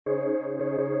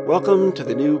Welcome to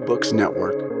the New Books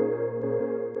Network.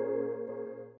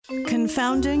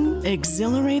 Confounding,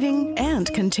 exhilarating,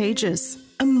 and contagious.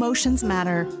 Emotions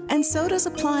matter, and so does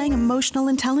applying emotional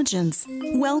intelligence.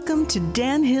 Welcome to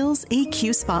Dan Hill's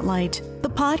EQ Spotlight, the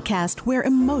podcast where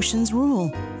emotions rule.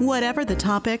 Whatever the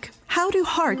topic, how do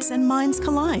hearts and minds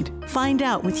collide? Find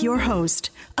out with your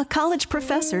host, a college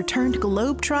professor turned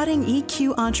globe-trotting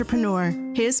EQ entrepreneur.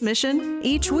 His mission?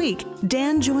 Each week,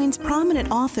 Dan joins prominent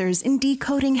authors in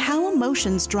decoding how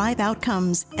emotions drive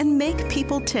outcomes and make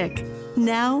people tick.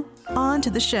 Now, on to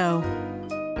the show.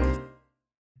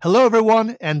 Hello,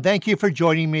 everyone, and thank you for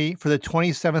joining me for the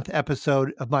 27th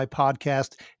episode of my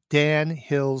podcast, Dan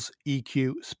Hill's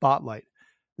EQ Spotlight.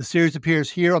 The series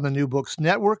appears here on the New Books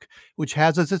Network, which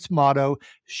has as its motto,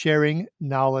 sharing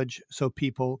knowledge so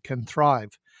people can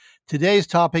thrive. Today's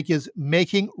topic is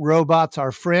making robots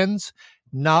our friends,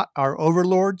 not our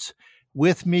overlords.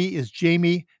 With me is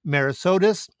Jamie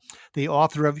Merisotis, the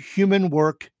author of Human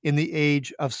Work in the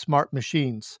Age of Smart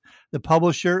Machines. The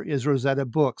publisher is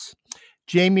RosettaBooks.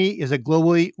 Jamie is a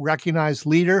globally recognized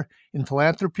leader in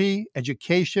philanthropy,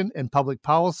 education, and public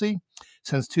policy.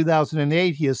 Since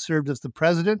 2008, he has served as the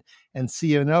president and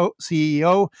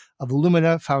CEO of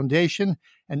Lumina Foundation,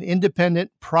 an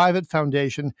independent private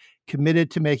foundation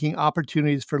committed to making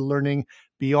opportunities for learning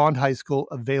beyond high school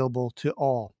available to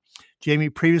all. Jamie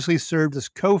previously served as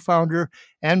co-founder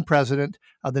and president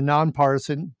of the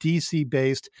nonpartisan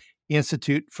DC-based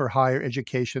Institute for Higher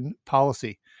Education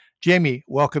Policy. Jamie,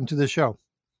 welcome to the show.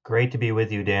 Great to be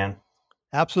with you, Dan.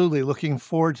 Absolutely. Looking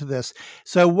forward to this.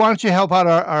 So why don't you help out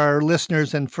our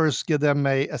listeners and first give them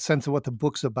a sense of what the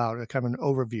book's about, a kind of an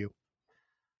overview.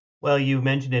 Well, you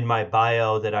mentioned in my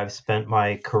bio that I've spent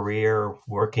my career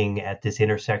working at this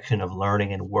intersection of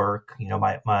learning and work. You know,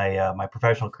 my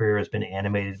professional career has been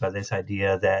animated by this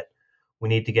idea that we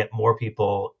need to get more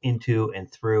people into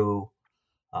and through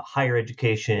higher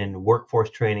education, workforce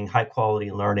training, high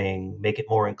quality learning, make it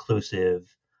more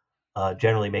inclusive,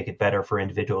 generally make it better for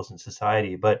individuals and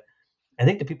society. But I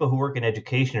think the people who work in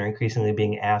education are increasingly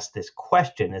being asked this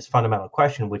question, this fundamental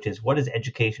question, which is, what is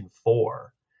education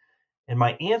for? And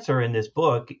my answer in this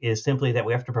book is simply that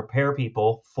we have to prepare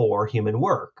people for human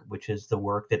work, which is the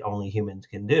work that only humans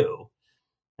can do.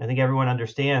 I think everyone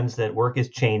understands that work is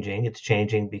changing. It's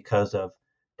changing because of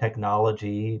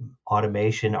technology,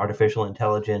 automation, artificial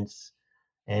intelligence,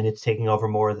 and it's taking over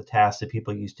more of the tasks that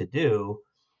people used to do.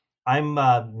 I'm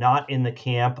not in the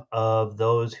camp of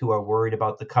those who are worried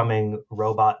about the coming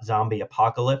robot zombie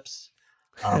apocalypse.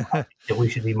 I think that we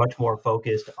should be much more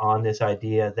focused on this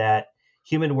idea that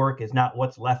human work is not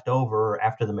what's left over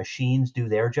after the machines do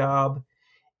their job.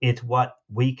 It's what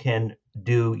we can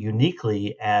do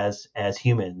uniquely as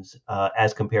humans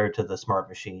as compared to the smart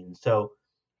machines. So,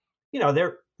 you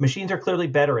know, machines are clearly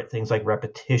better at things like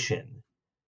repetition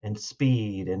and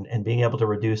speed and being able to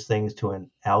reduce things to an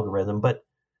algorithm, but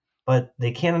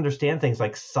they can't understand things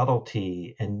like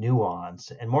subtlety and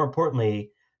nuance. And more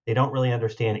importantly, they don't really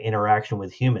understand interaction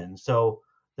with humans. So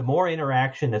the more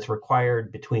interaction that's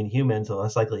required between humans, the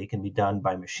less likely it can be done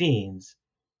by machines.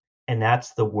 And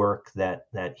that's the work that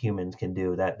humans can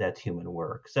do, that's human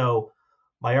work. So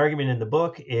my argument in the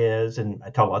book is, and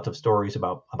I tell lots of stories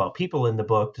about people in the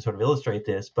book to sort of illustrate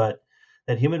this, but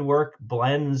that human work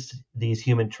blends these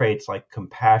human traits like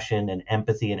compassion and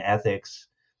empathy and ethics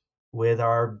with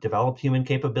our developed human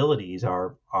capabilities,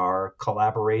 our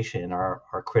collaboration, our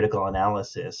critical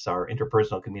analysis, our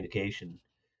interpersonal communication.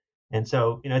 And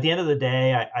so, you know, at the end of the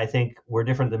day, I think we're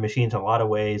different than machines in a lot of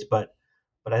ways, but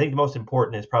I think the most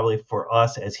important is probably for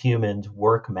us as humans,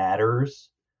 work matters.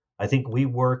 I think we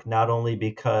work not only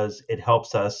because it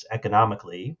helps us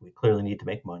economically, we clearly need to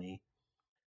make money,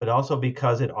 but also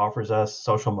because it offers us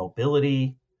social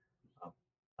mobility,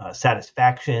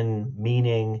 satisfaction,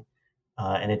 meaning,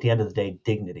 and at the end of the day,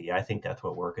 dignity. I think that's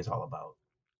what work is all about.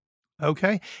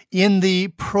 Okay. In the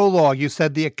prologue, you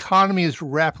said the economy is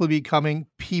rapidly becoming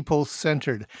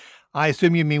people-centered. I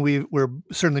assume you mean we're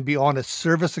certainly beyond a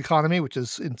service economy, which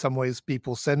is in some ways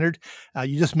people-centered.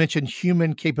 You just mentioned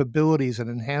human capabilities and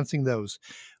enhancing those.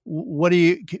 How do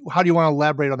you want to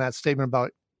elaborate on that statement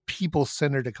about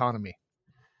people-centered economy?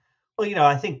 Well, you know,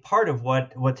 I think part of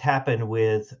what's happened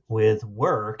with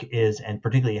work is, and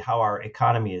particularly how our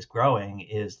economy is growing,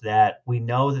 is that we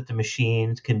know that the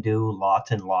machines can do lots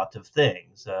and lots of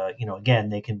things. You know, again,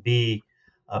 they can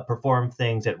perform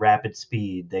things at rapid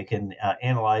speed. They can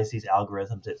analyze these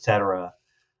algorithms, et cetera.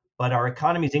 But our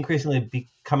economy is increasingly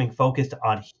becoming focused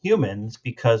on humans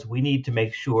because we need to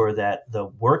make sure that the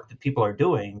work that people are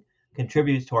doing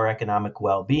contributes to our economic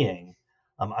well-being.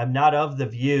 I'm not of the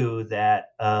view that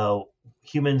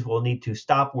humans will need to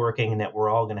stop working and that we're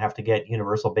all going to have to get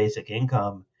universal basic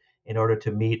income in order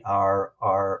to meet our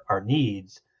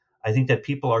needs. I think that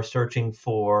people are searching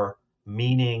for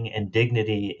meaning and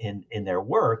dignity in their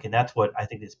work, and that's what I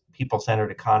think this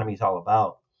people-centered economy is all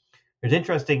about. There's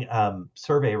interesting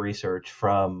survey research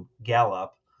from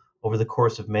Gallup over the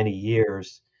course of many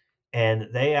years, and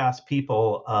they asked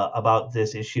people about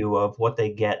this issue of what they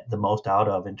get the most out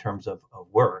of in terms of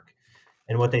work.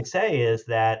 And what they say is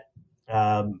that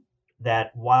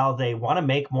while they want to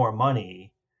make more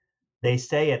money, they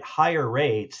say at higher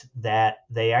rates that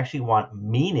they actually want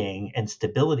meaning and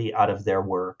stability out of their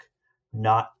work,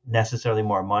 not necessarily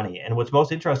more money. And what's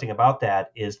most interesting about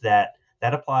that is that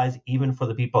that applies even for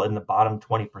the people in the bottom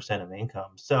 20% of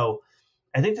income. So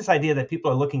I think this idea that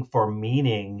people are looking for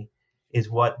meaning is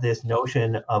what this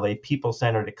notion of a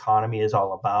people-centered economy is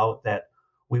all about, that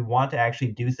we want to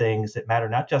actually do things that matter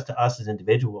not just to us as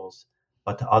individuals,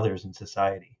 but to others in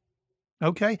society.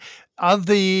 Okay. Of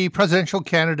the presidential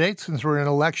candidates, since we're in an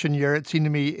election year, it seemed to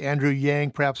me Andrew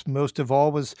Yang, perhaps most of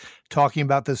all, was talking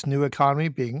about this new economy,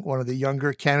 being one of the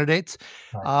younger candidates.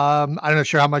 Right. I'm not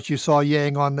sure how much you saw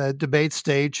Yang on the debate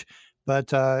stage,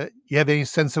 but you have any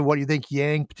sense of what you think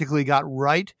Yang particularly got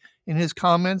right in his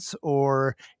comments,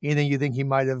 or anything you think he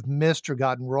might have missed or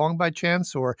gotten wrong by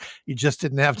chance, or you just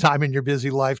didn't have time in your busy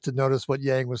life to notice what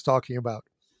Yang was talking about?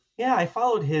 Yeah, I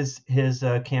followed his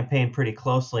campaign pretty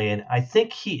closely, and I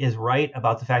think he is right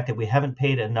about the fact that we haven't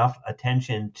paid enough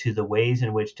attention to the ways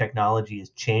in which technology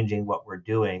is changing what we're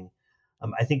doing.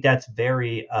 I think that's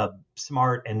very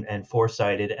smart and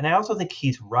foresighted, and I also think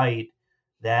he's right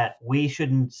that we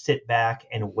shouldn't sit back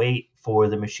and wait for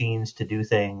the machines to do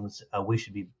things. We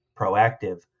should be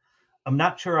proactive. I'm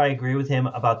not sure I agree with him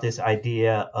about this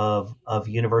idea of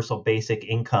universal basic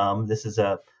income. This is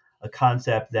a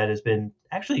concept that has been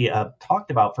actually talked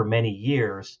about for many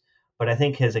years, but I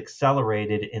think has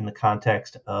accelerated in the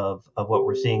context of what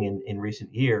we're seeing in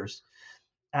recent years.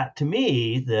 To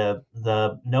me,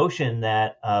 the notion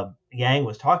that Yang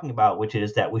was talking about, which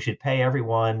is that we should pay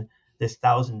everyone this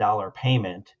 $1,000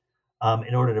 payment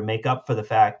in order to make up for the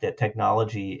fact that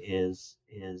technology is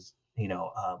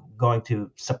going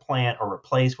to supplant or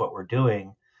replace what we're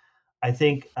doing, I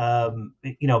think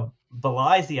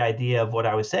belies the idea of what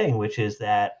I was saying, which is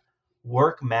that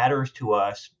work matters to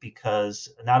us because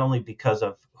not only because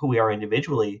of who we are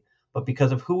individually, but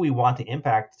because of who we want to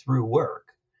impact through work.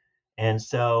 And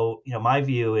so, my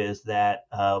view is that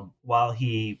while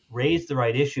he raised the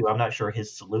right issue, I'm not sure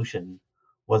his solution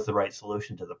was the right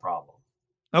solution to the problem.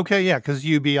 Okay, yeah, because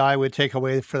UBI would take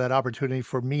away for that opportunity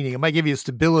for meaning. It might give you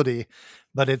stability,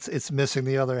 but it's missing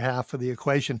the other half of the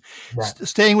equation. Right.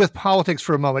 Staying with politics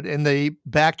for a moment, in the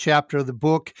back chapter of the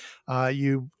book,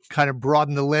 you kind of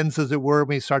broaden the lens, as it were,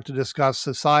 when we start to discuss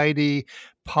society,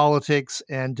 politics,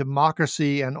 and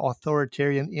democracy and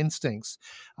authoritarian instincts.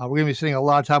 We're going to be spending a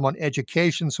lot of time on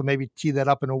education, so maybe tee that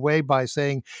up in a way by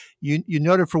saying you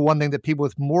noted, for one thing, that people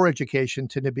with more education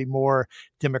tend to be more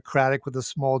democratic with a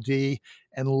small d,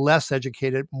 and less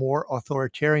educated, more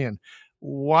authoritarian.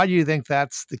 Why do you think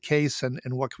that's the case, and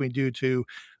what can we do to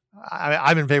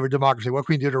I'm in favor of democracy. What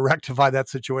can we do to rectify that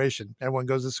situation? Everyone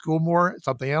goes to school more?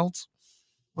 Something else?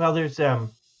 Well, there's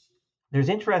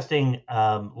interesting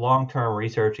long-term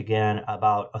research again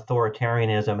about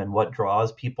authoritarianism and what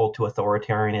draws people to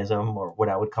authoritarianism, or what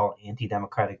I would call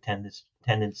anti-democratic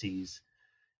tendencies.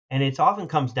 And it often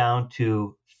comes down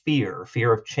to fear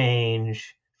of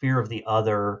change, fear of the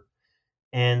other.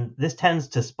 And this tends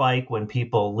to spike when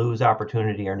people lose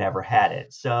opportunity or never had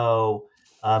it. So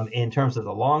in terms of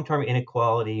the long-term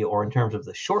inequality, or in terms of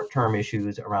the short-term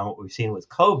issues around what we've seen with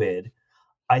COVID,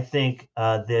 I think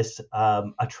this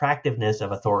attractiveness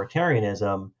of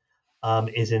authoritarianism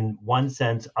is in one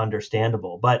sense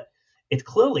understandable, but it's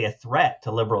clearly a threat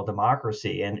to liberal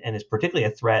democracy, and is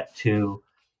particularly a threat to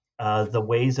the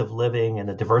ways of living and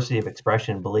the diversity of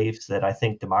expression and beliefs that I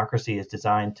think democracy is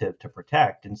designed to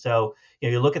protect. And so,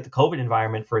 you look at the COVID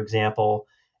environment, for example,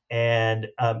 and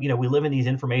we live in these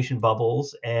information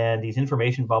bubbles, and these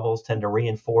information bubbles tend to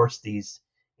reinforce these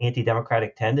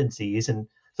anti-democratic tendencies. And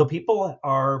so people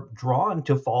are drawn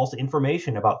to false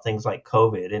information about things like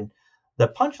COVID. And the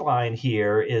punchline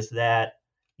here is that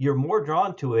you're more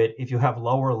drawn to it if you have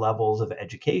lower levels of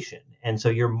education. And so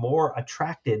you're more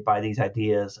attracted by these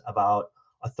ideas about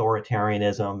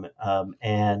authoritarianism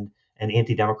and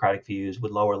anti-democratic views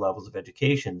with lower levels of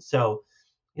education. So,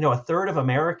 a third of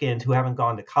Americans who haven't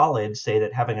gone to college say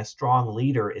that having a strong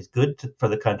leader is good for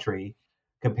the country,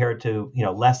 compared to,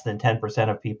 less than 10%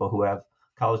 of people who have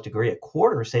college degree. A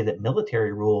quarter say that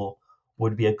military rule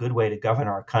would be a good way to govern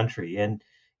our country. And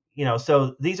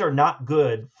so these are not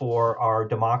good for our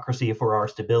democracy, for our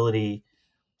stability.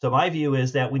 So my view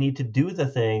is that we need to do the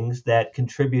things that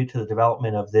contribute to the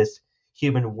development of this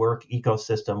human work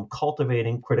ecosystem,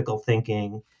 cultivating critical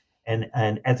thinking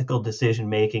and ethical decision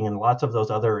making and lots of those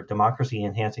other democracy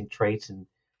enhancing traits and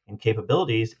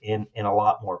capabilities in a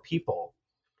lot more people.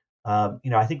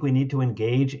 I think we need to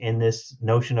engage in this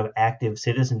notion of active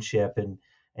citizenship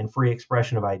and free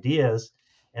expression of ideas.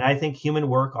 And I think human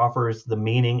work offers the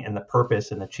meaning and the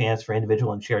purpose and the chance for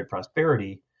individual and shared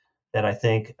prosperity that I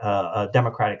think a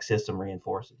democratic system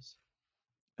reinforces.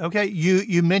 Okay,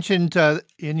 you mentioned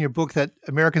in your book that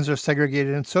Americans are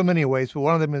segregated in so many ways, but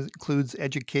one of them includes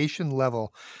education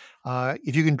level.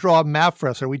 If you can draw a map for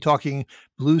us, are we talking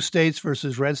blue states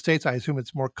versus red states? I assume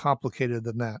it's more complicated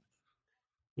than that.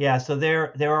 Yeah, so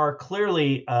there are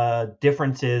clearly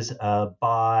differences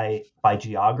by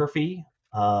geography,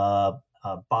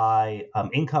 by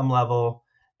income level,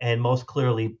 and most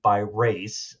clearly by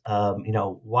race.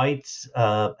 Whites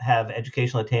have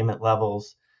educational attainment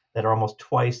levels that are almost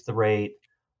twice the rate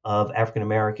of African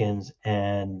Americans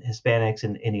and Hispanics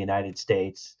in the United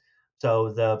States.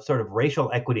 So the sort of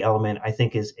racial equity element, I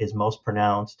think, is most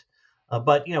pronounced.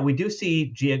 But we do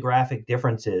see geographic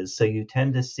differences. So you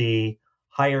tend to see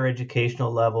higher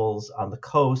educational levels on the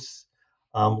coasts,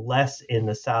 less in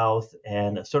the south,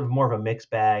 and sort of more of a mixed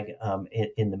bag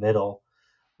in the middle.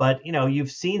 But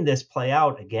you've seen this play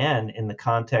out again in the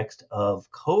context of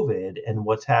COVID and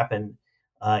what's happened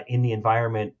in the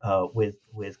environment with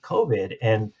COVID,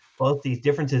 and both these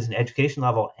differences in education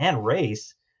level and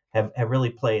race have really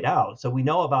played out. So we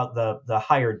know about the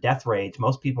higher death rates.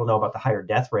 Most people know about the higher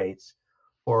death rates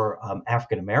for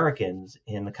African Americans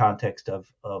in the context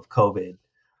of COVID.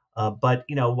 But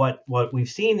what we've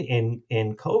seen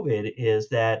in COVID is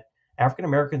that African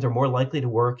Americans are more likely to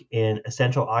work in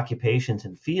essential occupations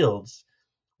and fields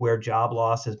where job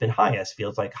loss has been highest,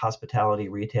 fields like hospitality,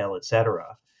 retail, et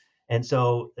cetera. And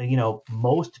so,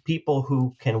 most people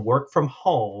who can work from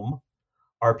home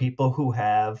are people who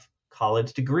have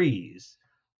college degrees.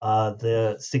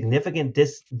 The significant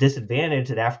disadvantage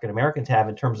that African Americans have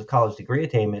in terms of college degree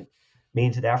attainment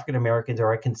means that African Americans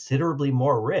are at considerably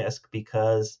more risk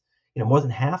because more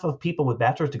than half of people with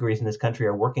bachelor's degrees in this country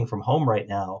are working from home right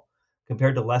now,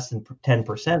 compared to less than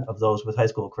 10% of those with high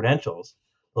school credentials.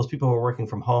 Those people who are working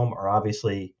from home are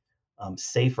obviously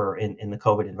safer in the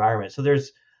COVID environment. So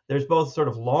there's both sort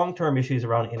of long-term issues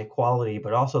around inequality,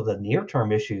 but also the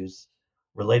near-term issues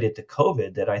related to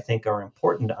COVID that I think are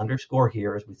important to underscore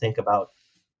here as we think about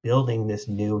building this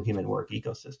new human work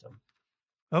ecosystem.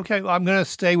 Okay, well, I'm going to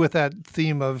stay with that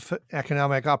theme of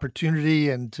economic opportunity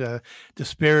and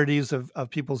disparities of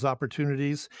people's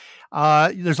opportunities.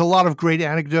 There's a lot of great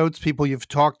anecdotes, people you've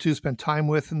talked to, spent time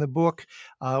with in the book.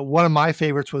 One of my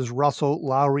favorites was Russell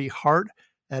Lowry Hart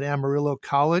at Amarillo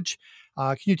College.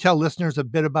 Can you tell listeners a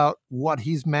bit about what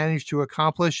he's managed to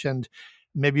accomplish? And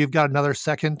maybe you've got another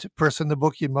second person in the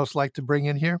book you'd most like to bring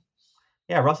in here?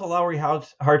 Yeah, Russell Lowry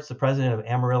Hart's the president of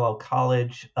Amarillo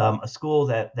College, a school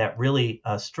that really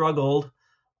struggled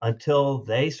until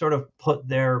they sort of put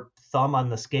their thumb on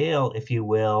the scale, if you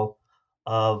will,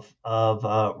 of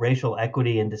racial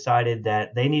equity and decided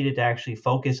that they needed to actually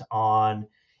focus on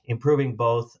improving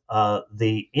both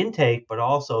the intake but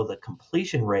also the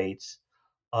completion rates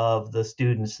of the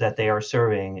students that they are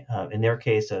serving. In their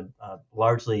case, a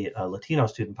largely Latino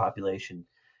student population.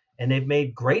 And they've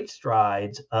made great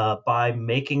strides by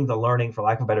making the learning, for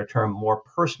lack of a better term, more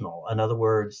personal. In other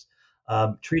words,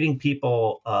 treating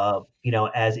people,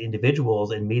 as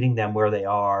individuals and meeting them where they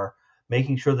are,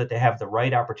 making sure that they have the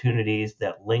right opportunities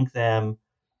that link them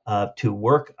to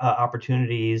work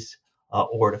opportunities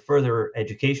or to further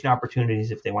education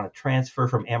opportunities if they want to transfer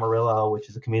from Amarillo, which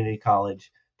is a community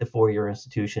college, to four-year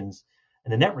institutions.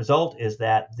 And the net result is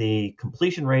that the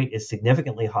completion rate is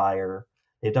significantly higher.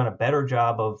 They've done a better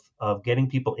job of getting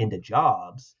people into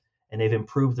jobs, and they've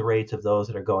improved the rates of those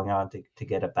that are going on to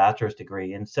get a bachelor's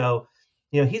degree. And so,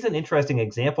 he's an interesting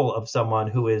example of someone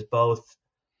who is both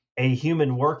a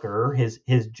human worker.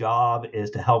 His job is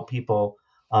to help people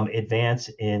advance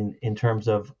in terms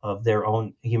of their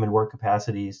own human work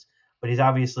capacities, but he's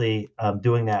obviously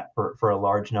doing that for a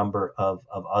large number of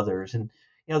others. And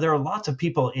there are lots of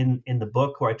people in the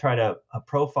book who I try to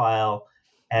profile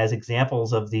as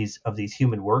examples of these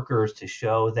human workers to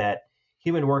show that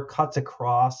human work cuts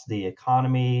across the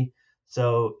economy.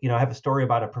 So, I have a story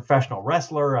about a professional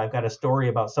wrestler. I've got a story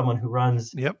about someone who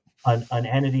runs an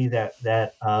entity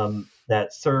that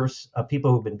serves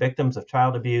people who've been victims of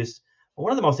child abuse. But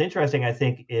one of the most interesting, I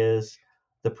think, is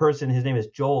the person. His name is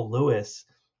Joel Lewis.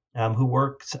 who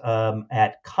works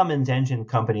at Cummins Engine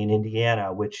Company in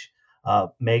Indiana, which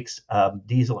makes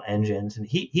diesel engines. And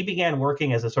he began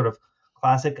working as a sort of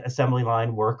classic assembly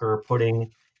line worker,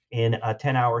 putting in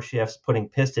 10-hour shifts, putting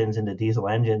pistons into diesel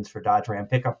engines for Dodge Ram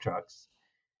pickup trucks.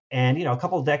 And a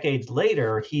couple of decades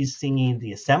later, he's seen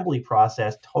the assembly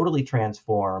process totally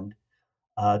transformed.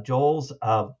 Joel's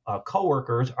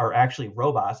coworkers are actually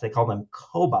robots. They call them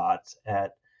cobots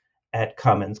at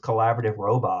Cummins, collaborative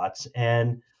robots.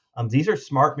 And these are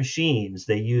smart machines.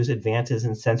 They use advances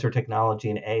in sensor technology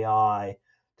and AI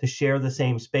to share the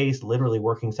same space, literally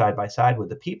working side by side with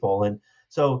the people. And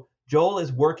so Joel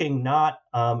is working not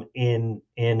in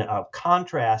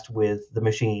contrast with the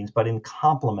machines, but in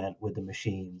complement with the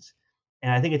machines.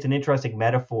 And I think it's an interesting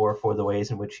metaphor for the ways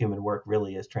in which human work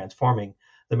really is transforming.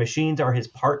 The machines are his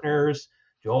partners.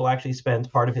 Joel actually spends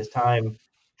part of his time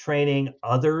training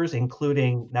others,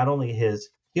 including not only his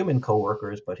human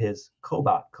coworkers, but his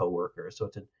cobot coworkers. So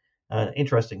it's an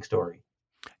interesting story.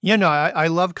 I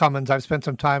love Cummins. I've spent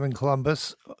some time in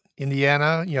Columbus,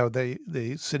 Indiana.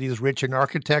 The city is rich in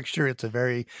architecture. It's a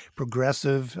very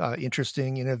progressive,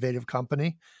 interesting, innovative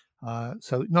company.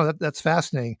 That's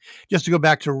fascinating. Just to go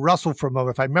back to Russell for a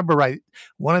moment, if I remember right,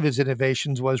 one of his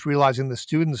innovations was realizing the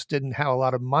students didn't have a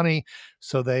lot of money,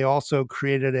 so they also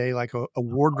created a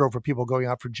wardrobe for people going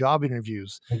out for job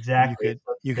interviews. Exactly.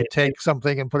 You could take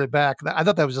something and put it back. I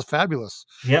thought that was just fabulous.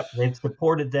 Yep, they've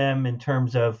supported them in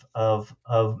terms of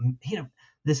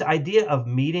this idea of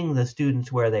meeting the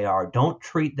students where they are. Don't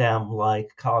treat them like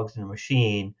cogs in a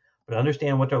machine, but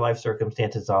understand what their life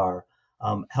circumstances are.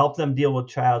 Help them deal with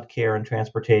childcare and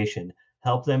transportation.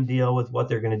 Help them deal with what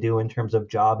they're going to do in terms of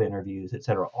job interviews, et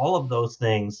cetera. All of those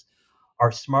things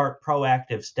are smart,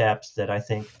 proactive steps that I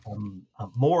think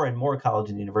more and more colleges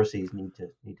and universities need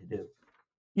to do.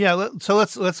 Yeah, so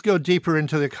let's go deeper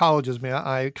into the colleges.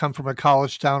 I come from a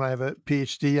college town. I have a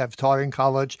PhD. I've taught in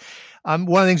college. One of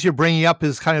the things you're bringing up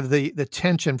is kind of the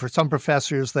tension. For some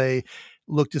professors, they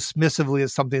look dismissively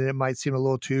at something that might seem a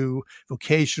little too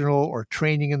vocational or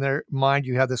training in their mind.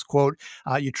 You have this quote,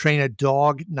 you train a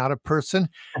dog, not a person.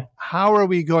 How are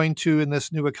we going to, in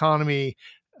this new economy,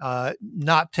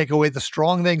 not take away the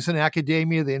strong things in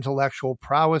academia, the intellectual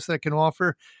prowess that it can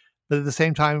offer, but at the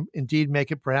same time, indeed,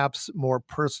 make it perhaps more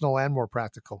personal and more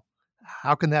practical?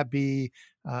 How can that be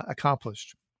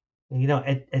accomplished?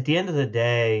 At the end of the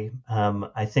day,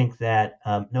 I think that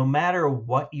no matter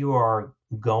what you are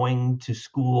going to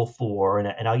school for,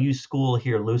 and I'll use school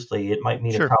here loosely, it might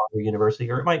mean Sure. a college or university,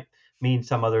 or it might mean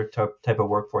some other type of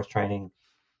workforce training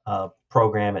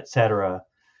program, et cetera.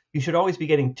 You should always be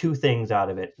getting two things out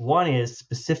of it. One is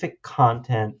specific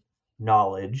content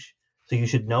knowledge. So you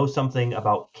should know something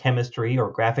about chemistry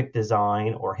or graphic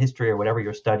design or history or whatever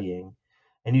you're studying.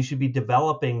 And you should be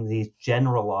developing these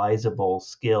generalizable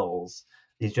skills.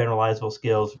 These generalizable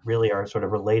skills really are sort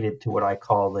of related to what I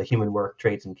call the human work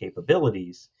traits and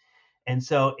capabilities. And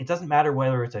so it doesn't matter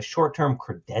whether it's a short-term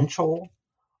credential,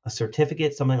 a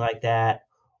certificate, something like that,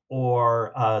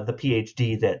 or the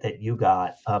PhD that you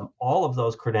got. All of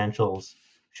those credentials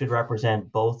should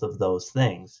represent both of those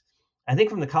things. I think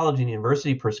from the college and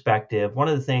university perspective, one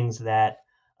of the things that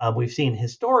we've seen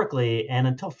historically, and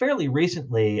until fairly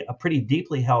recently, a pretty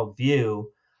deeply held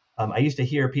view. I used to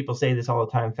hear people say this all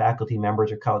the time, faculty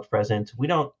members or college presidents. We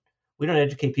don't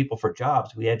educate people for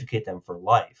jobs. We educate them for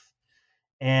life.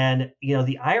 And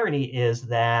the irony is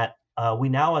that we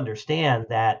now understand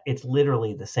that it's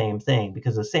literally the same thing,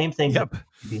 because the same things that help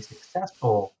you be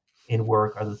successful in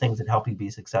work are the things that help you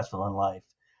be successful in life.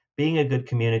 Being a good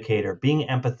communicator, being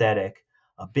empathetic,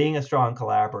 being a strong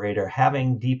collaborator,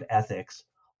 having deep ethics.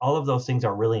 All of those things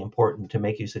are really important to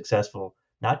make you successful,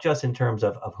 not just in terms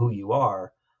of who you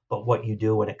are, but what you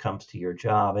do when it comes to your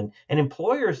job. And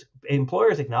employers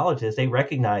acknowledge this. They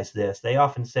recognize this. They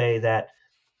often say that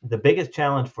the biggest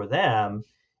challenge for them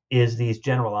is these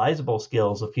generalizable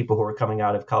skills of people who are coming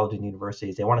out of college and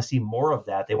universities. They want to see more of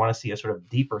that. They want to see a sort of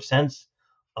deeper sense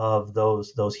of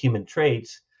those human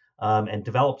traits and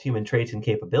developed human traits and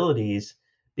capabilities,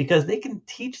 because they can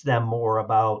teach them more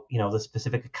about the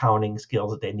specific accounting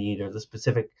skills that they need or the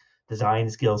specific design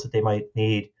skills that they might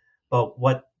need. But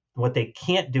what they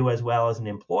can't do as well as an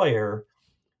employer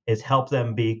is help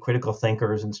them be critical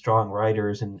thinkers and strong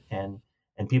writers and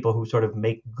people who sort of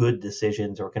make good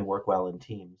decisions or can work well in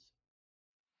teams.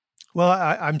 Well,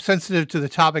 I'm sensitive to the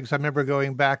topics. I remember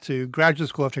going back to graduate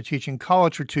school after teaching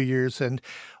college for 2 years, and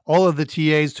all of the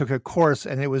TAs took a course,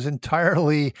 and it was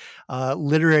entirely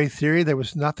literary theory. There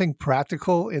was nothing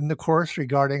practical in the course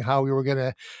regarding how we were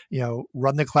going to,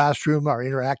 run the classroom, our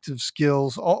interactive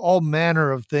skills, all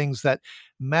manner of things that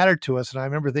matter to us. And I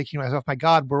remember thinking to myself, my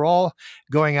God, we're all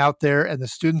going out there and the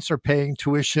students are paying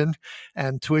tuition,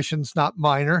 and tuition's not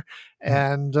minor.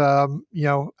 And,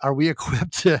 are we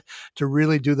equipped to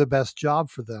really do the best job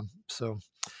for them? So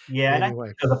Yeah, and I think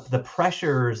anyway. the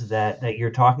pressures that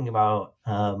you're talking about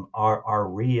are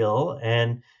real,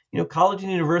 and college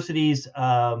and universities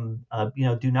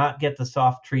do not get the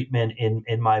soft treatment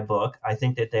in my book. I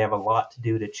think that they have a lot to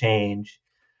do to change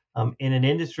in an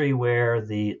industry where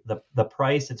the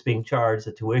price that's being charged,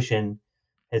 the tuition,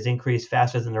 has increased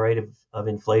faster than the rate of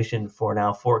inflation for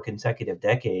now 4 consecutive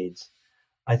decades.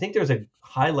 I think there's a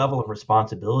high level of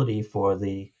responsibility for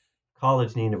the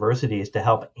college and universities to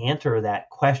help answer that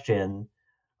question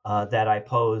that I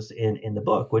pose in the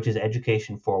book, which is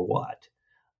education for what?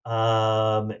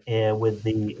 And with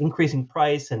the increasing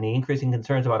price and the increasing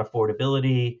concerns about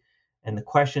affordability and the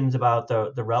questions about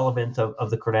the relevance of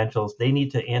the credentials, they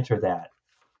need to answer that.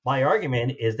 My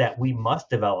argument is that we must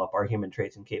develop our human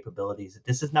traits and capabilities.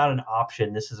 This is not an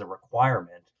option, this is a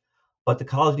requirement. But the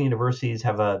college and universities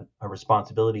have a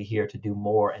responsibility here to do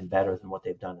more and better than what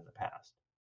they've done in the past.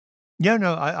 Yeah,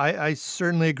 no, I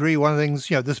certainly agree. One of the things,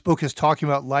 this book is talking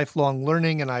about lifelong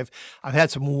learning, and I've had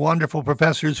some wonderful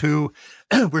professors who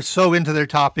were so into their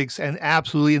topics and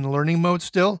absolutely in learning mode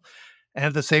still. And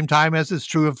at the same time, as is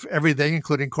true of everything,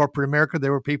 including corporate America,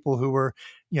 there were people who were,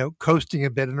 coasting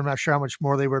a bit, and I'm not sure how much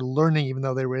more they were learning, even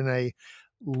though they were in a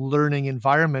learning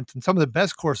environment. And some of the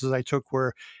best courses I took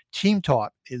were team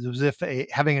taught. It was as if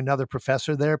having another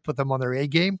professor there put them on their A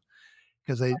game,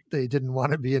 because they didn't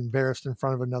want to be embarrassed in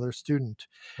front of another student,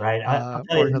 Right. I'll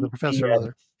tell or you another professor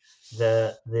rather.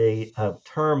 the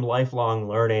term lifelong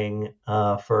learning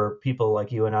for people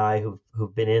like you and I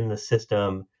who've been in the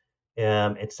system.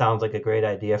 It sounds like a great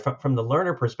idea from the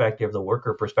learner perspective, the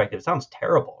worker perspective. It sounds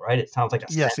terrible, right? It sounds like a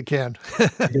Yes, it can.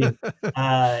 big,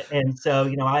 and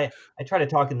so, I try to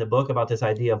talk in the book about this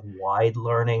idea of wide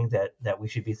learning that we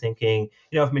should be thinking.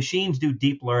 If machines do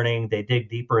deep learning, they dig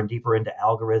deeper and deeper into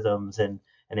algorithms and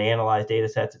they analyze data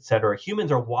sets, et cetera. Humans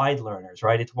are wide learners,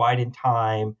 right? It's wide in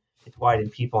time, it's wide in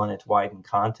people, and it's wide in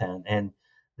content. And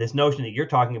this notion that you're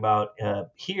talking about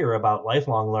here about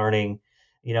lifelong learning,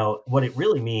 what it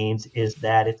really means is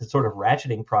that it's a sort of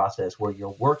ratcheting process where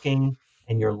you're working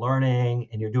and you're learning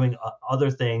and you're doing other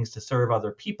things to serve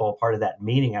other people, part of that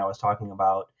meaning I was talking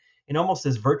about, in almost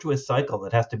this virtuous cycle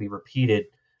that has to be repeated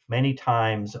many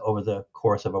times over the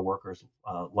course of a worker's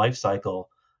life cycle,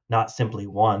 not simply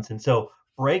once. And so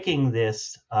breaking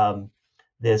this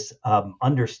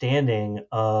understanding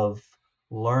of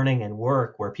learning and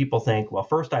work, where people think, well,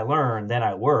 first I learn, then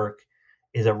I work,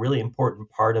 is a really important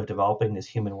part of developing this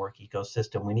human work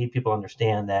ecosystem. We need people to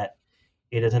understand that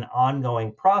it is an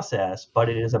ongoing process, but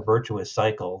it is a virtuous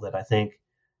cycle that I think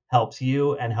helps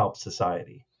you and helps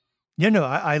society.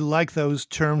 I like those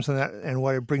terms and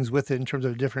what it brings with it in terms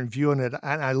of a different view on it.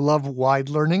 And I love wide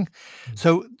learning.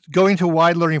 So going to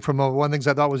wide learning from one of the things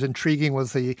I thought was intriguing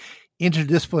was the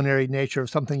interdisciplinary nature of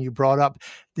something you brought up.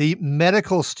 The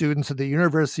medical students at the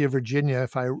University of Virginia,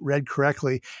 if I read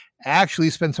correctly, actually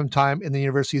spent some time in the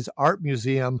university's art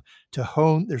museum to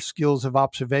hone their skills of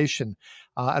observation.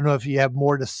 I don't know if you have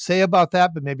more to say about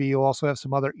that, but maybe you also have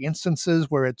some other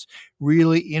instances where it's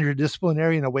really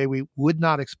interdisciplinary in a way we would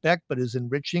not expect, but is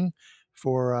enriching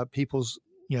for people's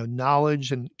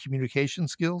knowledge and communication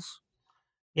skills.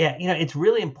 Yeah, it's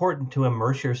really important to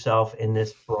immerse yourself in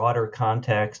this broader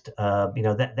context.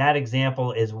 That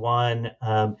example is one.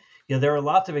 There are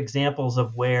lots of examples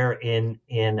of where in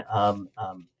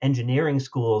engineering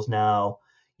schools now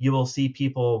you will see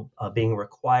people being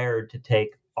required to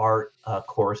take art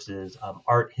courses,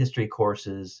 art history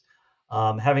courses,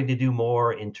 having to do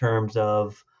more in terms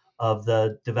of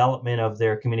the development of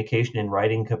their communication and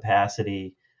writing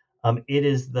capacity. It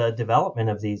is the development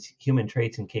of these human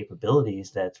traits and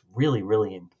capabilities that's really,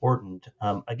 really important.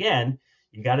 Again,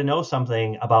 you got to know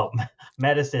something about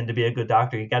medicine to be a good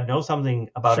doctor. You got to know something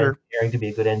about Sure. engineering to be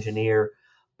a good engineer.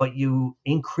 But you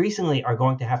increasingly are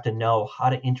going to have to know how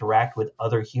to interact with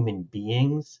other human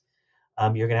beings.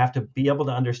 You're going to have to be able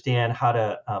to understand how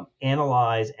to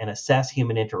analyze and assess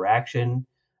human interaction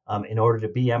in order to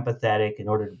be empathetic, in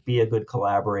order to be a good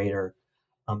collaborator.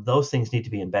 Those things need to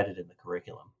be embedded in the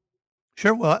curriculum.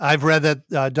 Sure. Well, I've read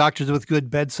that doctors with good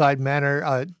bedside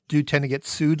manner do tend to get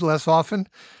sued less often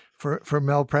for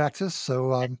malpractice.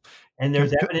 So, And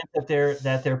there's evidence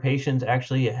that their patients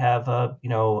actually have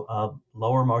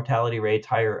lower mortality rates,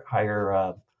 higher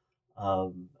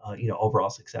overall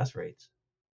success rates.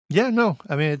 yeah, no,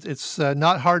 I mean it's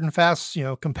not hard and fast.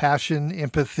 Compassion,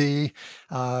 empathy,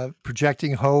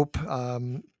 projecting hope.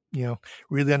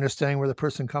 really understanding where the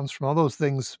person comes from. All those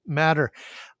things matter.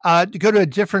 To go to a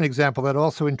different example that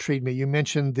also intrigued me, you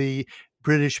mentioned the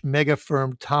British mega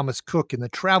firm Thomas Cook in the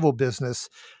travel business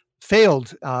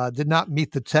failed, did not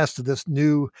meet the test of this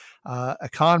new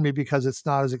economy because it's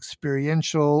not as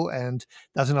experiential and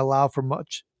doesn't allow for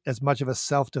as much of a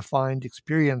self-defined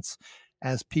experience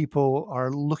as people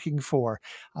are looking for.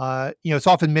 It's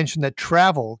often mentioned that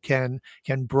travel can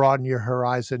broaden your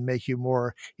horizon, make you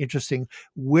more interesting.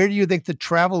 Where do you think the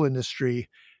travel industry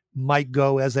might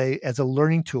go as a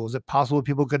learning tool? Is it possible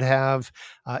people could have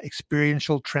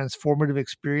experiential, transformative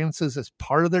experiences as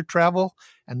part of their travel,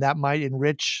 and that might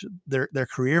enrich their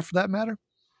career, for that matter?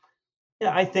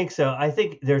 Yeah, I think so. I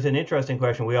think there's an interesting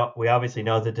question. We obviously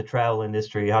know that the travel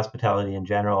industry, hospitality in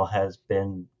general, has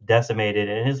been decimated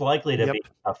and is likely to Yep. be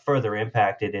further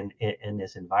impacted in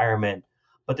this environment.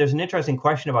 But there's an interesting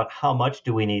question about how much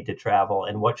do we need to travel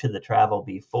and what should the travel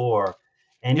be for?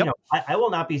 And Yep. I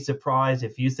will not be surprised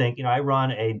if you think, I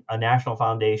run a national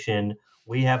foundation.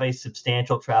 We have a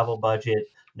substantial travel budget.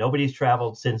 Nobody's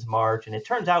traveled since March, and it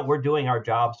turns out we're doing our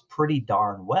jobs pretty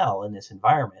darn well in this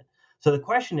environment. So the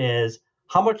question is,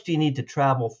 how much do you need to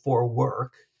travel for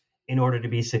work in order to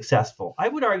be successful? I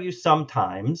would argue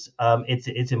sometimes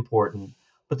it's important,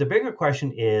 but the bigger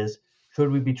question is, should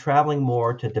we be traveling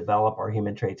more to develop our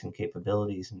human traits and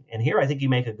capabilities? And here I think you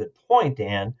make a good point,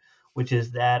 Dan, which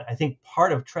is that I think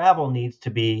part of travel needs to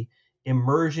be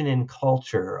immersion in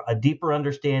culture, a deeper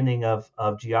understanding of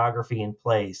geography and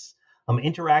place,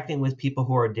 interacting with people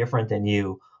who are different than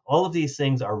you. All of these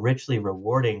things are richly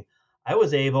rewarding. I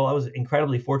was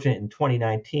incredibly fortunate in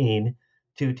 2019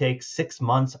 to take 6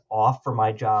 months off from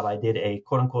my job. I did a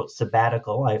quote unquote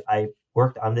sabbatical. I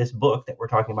worked on this book that we're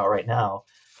talking about right now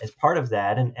as part of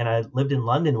that. And I lived in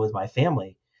London with my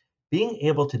family. Being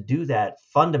able to do that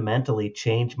fundamentally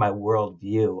changed my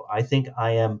worldview. I think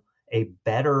I am a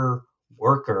better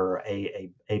worker,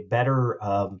 a better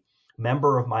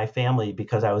member of my family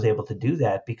because I was able to do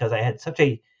that, because I had such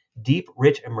a deep,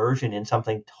 rich immersion in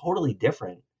something totally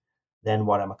different than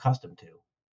what I'm accustomed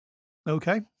to.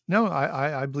 Okay. No,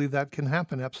 I believe that can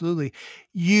happen. Absolutely.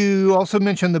 You also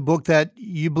mentioned the book that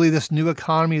you believe this new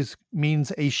economy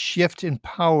means a shift in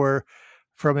power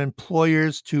from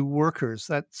employers to workers.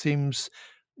 That seems,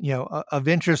 of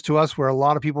interest to us, where a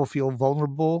lot of people feel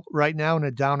vulnerable right now in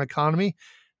a down economy.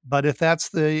 But if that's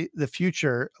the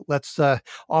future, let's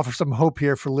offer some hope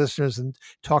here for listeners and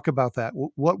talk about that.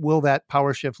 What will that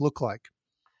power shift look like?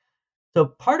 So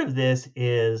part of this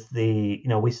is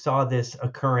we saw this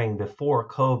occurring before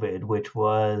COVID, which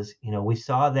was, we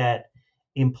saw that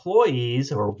employees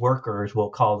or workers, we'll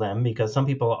call them, because some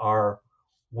people are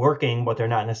working, but they're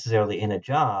not necessarily in a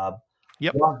job,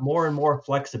 Yep. want more and more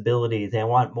flexibility. They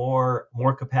want more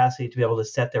capacity to be able to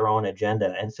set their own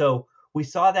agenda. And so we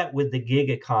saw that with the gig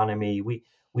economy.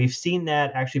 We've seen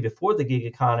that actually before the gig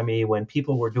economy, when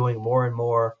people were doing more and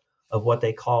more of what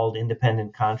they called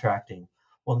independent contracting.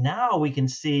 Well, now we can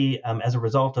see, as a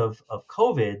result of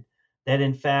COVID, that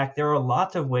in fact there are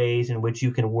lots of ways in which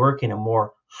you can work in a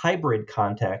more hybrid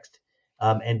context,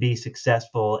 and be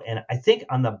successful. And I think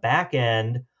on the back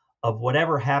end of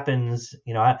whatever happens,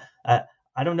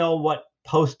 I don't know what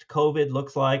post COVID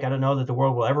looks like. I don't know that the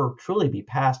world will ever truly be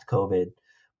past COVID.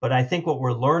 But I think what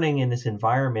we're learning in this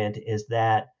environment is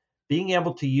that being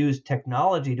able to use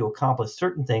technology to accomplish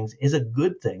certain things is a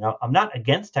good thing. I'm not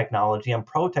against technology, I'm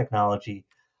pro technology,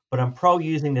 but I'm pro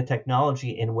using the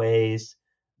technology in ways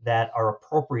that are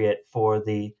appropriate for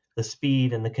the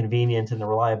speed and the convenience and the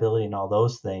reliability and all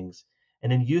those things.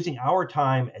 And then using our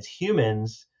time as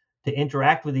humans to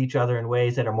interact with each other in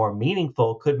ways that are more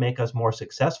meaningful could make us more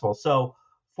successful. So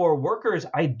for workers,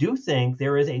 I do think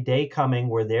there is a day coming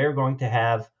where they're going to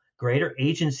have greater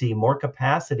agency, more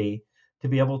capacity to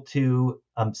be able to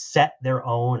set their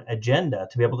own agenda,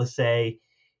 to be able to say,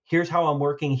 here's how I'm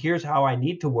working, here's how I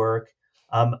need to work.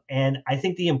 And I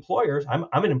think the employers, I'm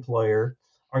an employer,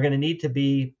 are going to need to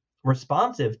be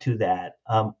responsive to that.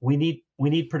 We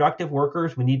need productive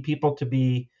workers. We need people to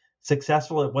be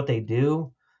successful at what they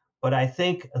do. But I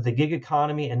think the gig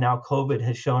economy and now COVID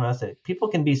has shown us that people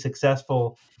can be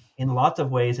successful in lots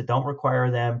of ways that don't require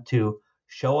them to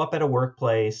show up at a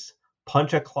workplace,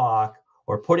 punch a clock,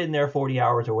 or put in their 40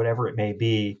 hours or whatever it may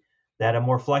be. That a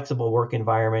more flexible work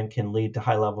environment can lead to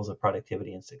high levels of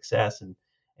productivity and success.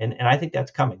 And I think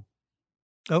that's coming.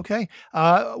 Okay.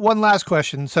 One last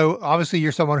question. So obviously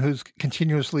you're someone who's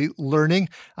continuously learning.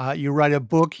 You write a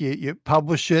book, you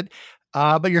publish it,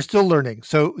 but you're still learning.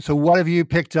 So what have you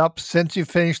picked up since you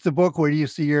finished the book? Where do you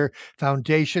see your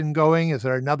foundation going? Is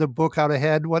there another book out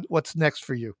ahead? What's next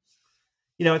for you?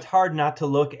 It's hard not to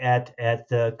look at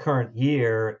the current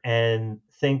year and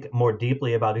think more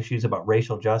deeply about issues about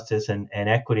racial justice and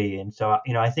equity. And so,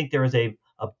 I think there is a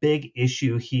big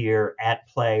issue here at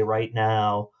play right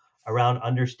now around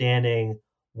understanding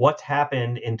what's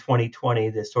happened in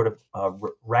 2020, this sort of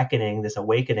reckoning, this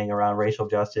awakening around racial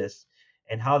justice,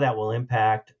 and how that will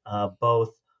impact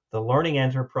both the learning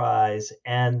enterprise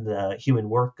and the human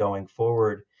work going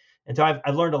forward. And so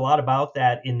I've learned a lot about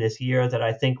that in this year that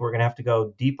I think we're going to have to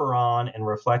go deeper on and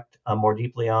reflect more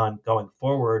deeply on going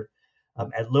forward.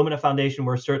 At Lumina Foundation,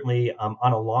 we're certainly on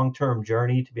a long-term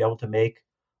journey to be able to make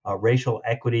racial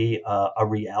equity a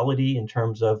reality in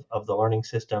terms of the learning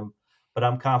system. But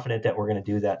I'm confident that we're going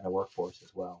to do that in the workforce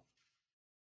as well.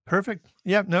 Perfect.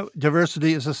 Yeah, no,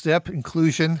 diversity is a step.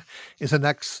 Inclusion is a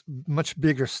next much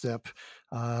bigger step.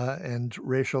 And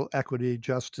racial equity,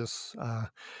 justice,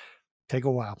 take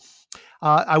a while.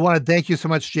 I want to thank you so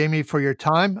much, Jamie, for your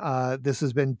time. This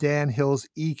has been Dan Hill's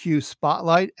EQ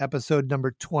Spotlight, episode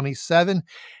number 27,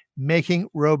 Making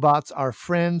Robots Our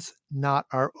Friends, Not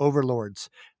Our Overlords.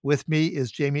 With me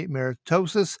is Jamie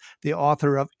Merisotis, the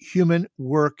author of Human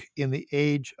Work in the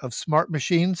Age of Smart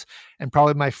Machines, and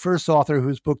probably my first author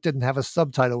whose book didn't have a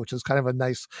subtitle, which is kind of a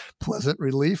nice, pleasant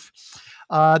relief.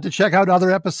 To check out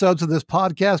other episodes of this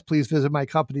podcast, please visit my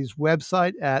company's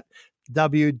website at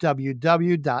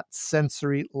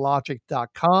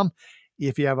www.sensorylogic.com.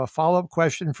 If you have a follow-up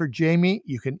question for Jamie,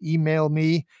 you can email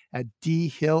me at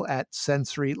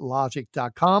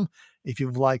dhill@sensorylogic.com. If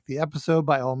you've liked the episode,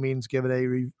 by all means, give it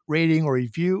a rating or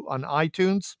review on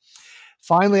iTunes.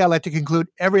 Finally, I like to conclude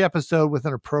every episode with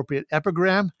an appropriate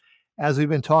epigram. As we've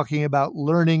been talking about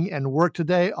learning and work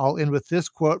today, I'll end with this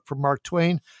quote from Mark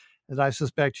Twain that I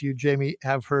suspect you, Jamie,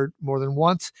 have heard more than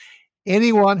once.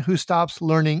 Anyone who stops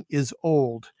learning is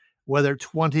old, whether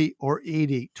 20 or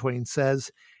 80, Twain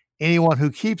says. Anyone who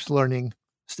keeps learning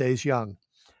stays young.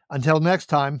 Until next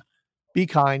time, be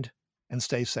kind and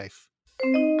stay safe.